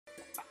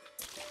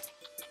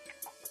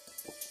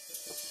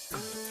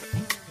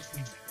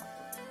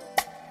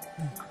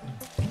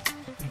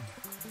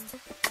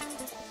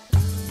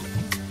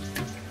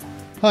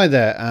Hi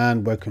there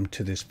and welcome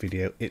to this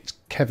video. It's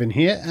Kevin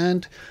here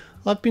and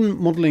I've been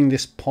modeling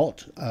this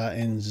pot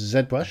in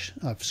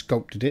ZBrush. I've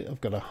sculpted it.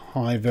 I've got a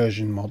high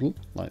version model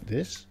like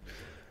this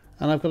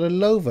and I've got a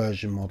low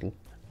version model,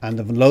 and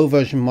the low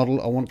version model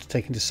I want to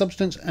take into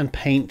Substance and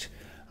paint,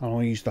 and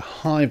I'll use the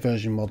high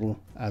version model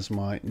as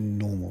my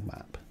normal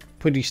map.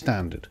 Pretty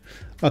standard.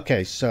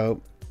 Okay, so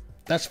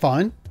that's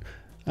fine,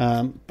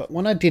 but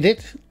when I did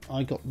it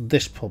I got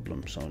this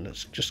problem. So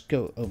let's just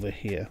go over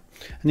here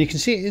and you can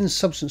see it in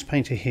Substance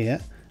Painter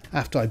here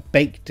after I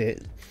baked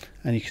it,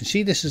 and you can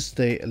see this is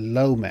the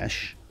low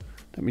mesh.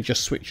 Let me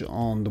just switch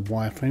on the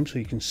wireframe so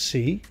you can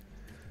see.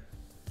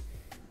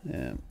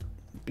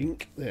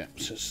 Bink there.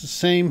 So it's the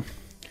same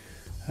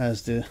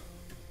as the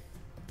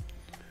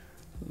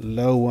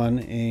low one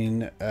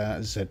in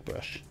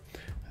ZBrush,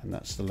 and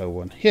that's the low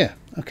one here.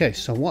 Okay,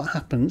 so what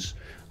happens,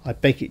 I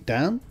bake it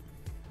down,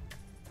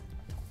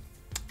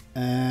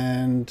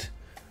 and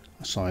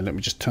sorry, let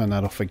me just turn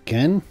that off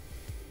again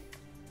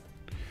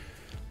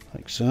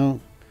like so,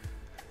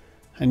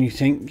 and you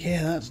think,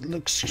 yeah, that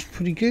looks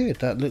pretty good,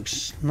 that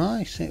looks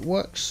nice, it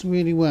works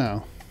really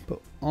well. But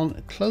on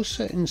a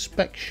closer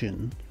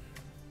inspection,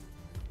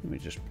 let me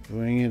just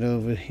bring it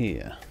over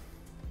here.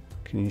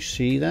 Can you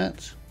see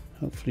that?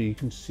 Hopefully you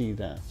can see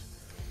that.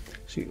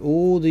 See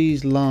all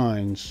these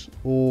lines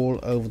all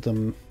over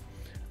them,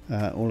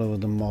 all over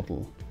the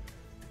model.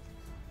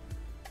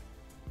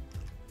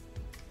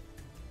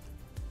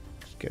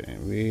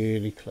 Getting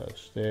really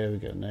close. There we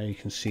go. Now you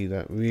can see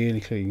that really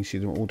clearly. You can see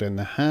them all down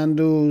the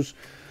handles,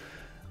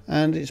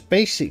 and it's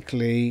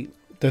basically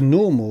the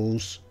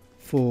normals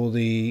for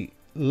the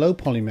low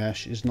poly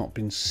mesh is not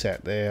been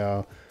set. They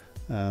are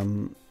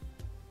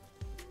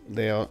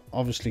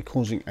obviously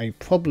causing a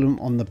problem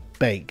on the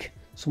bake.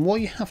 So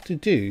what you have to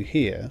do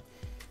here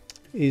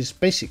is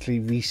basically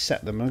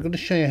reset them. I'm going to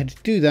show you how to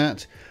do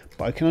that,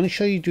 but I can only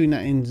show you doing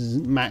that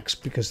in Max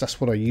because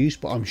that's what I use.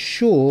 But I'm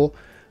sure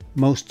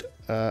most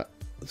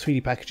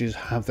 3D packages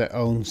have their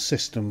own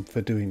system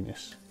for doing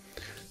this.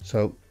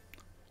 So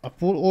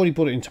I've already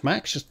brought it into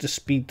Max just to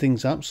speed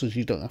things up so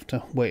you don't have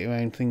to wait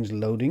around things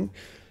loading.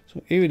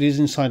 So here it is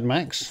inside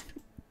Max.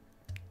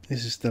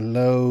 This is the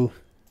low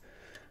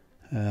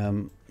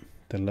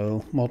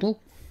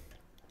model,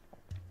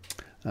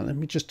 and let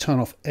me just turn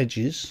off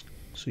edges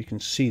so you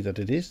can see that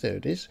it is. There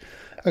it is.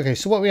 Okay,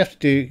 so what we have to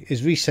do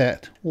is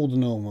reset all the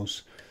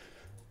normals.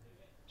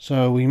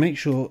 So we make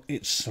sure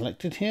it's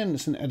selected here and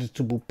it's an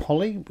editable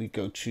poly. We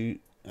go to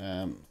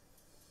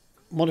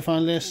modify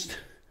list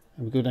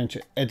and we go down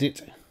to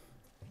edit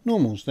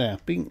normals there,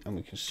 bing, and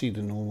we can see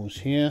the normals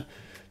here.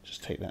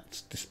 Just take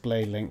that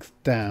display length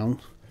down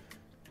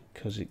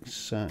because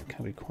it's can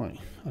be quite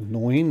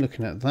annoying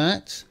looking at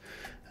that.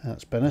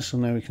 That's better. So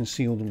now we can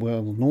see all the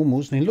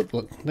normals and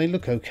they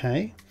look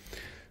okay.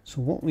 So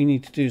what we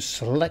need to do is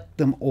select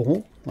them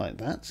all like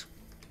that.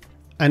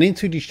 And in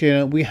 3D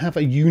Studio we have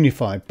a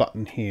unify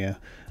button here,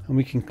 and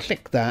we can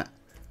click that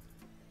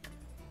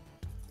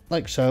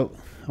like so,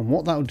 and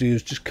what that will do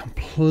is just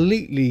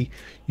completely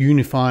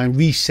unify and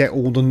reset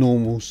all the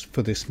normals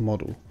for this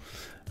model.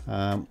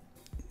 Then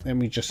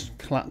we just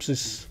collapse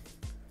this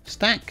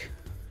stack.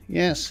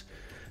 Yes,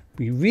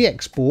 we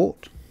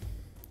re-export.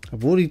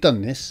 I've already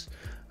done this,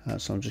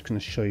 so I'm just going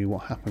to show you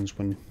what happens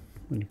when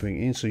you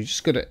bring it in. So you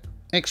just got to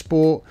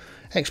export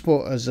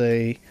as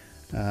a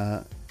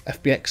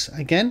FBX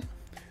again.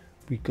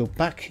 We go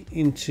back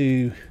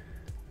into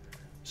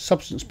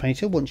Substance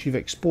Painter once you've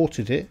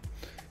exported it.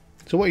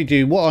 So what you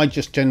do, what I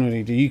just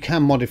generally do, you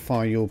can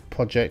modify your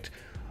project,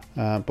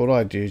 but what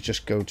I do is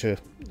just go to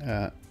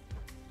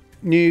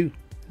new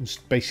and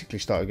basically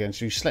start again.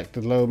 So you select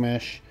the low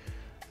mesh,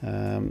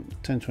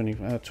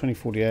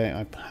 2048.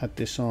 I had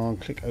this on,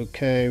 click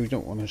OK. We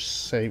don't want to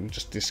save, we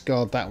just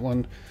discard that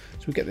one.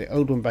 So we get the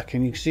old one back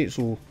in. You can see it's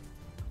all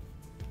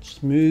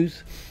smooth,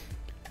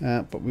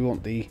 but we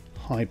want the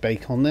high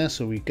bake on there,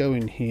 so we go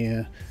in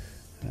here,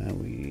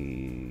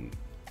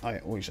 I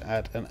always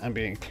add an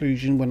ambient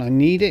occlusion when I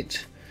need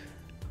it.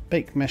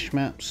 Bake mesh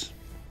maps,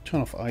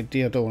 turn off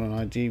ID, I don't want an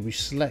ID. We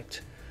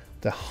select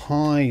the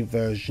high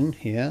version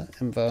here,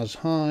 MVAS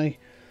high,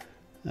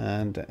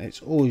 and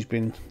it's always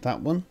been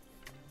that one,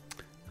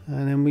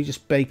 and then we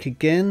just bake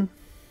again.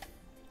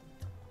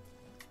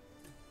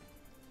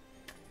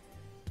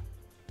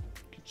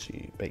 You can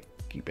see bake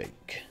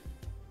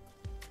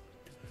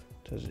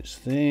does its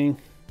thing.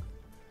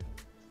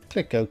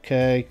 Click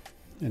OK,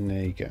 and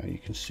there you go. You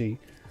can see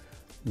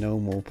no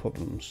more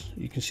problems.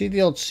 You can see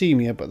the odd seam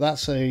here, but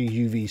that's a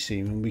UV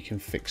seam and we can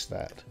fix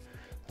that.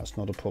 That's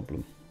not a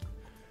problem.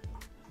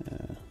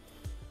 And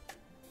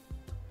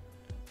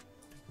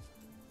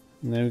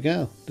there we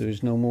go. There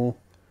is no more.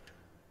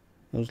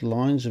 Those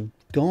lines have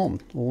gone.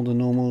 All the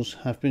normals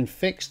have been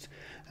fixed,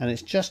 and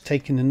it's just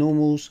taking the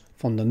normals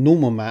from the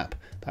normal map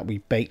that we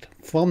baked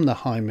from the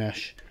high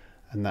mesh,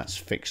 and that's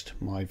fixed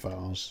my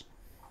vase.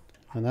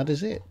 And that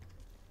is it.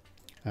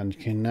 And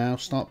you can now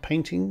start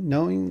painting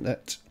knowing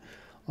that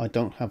I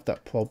don't have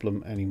that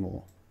problem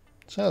anymore.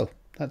 So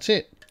that's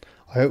it.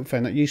 I hope you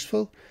found that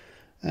useful.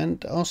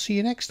 and I'll see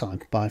you next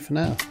time. Bye for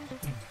now.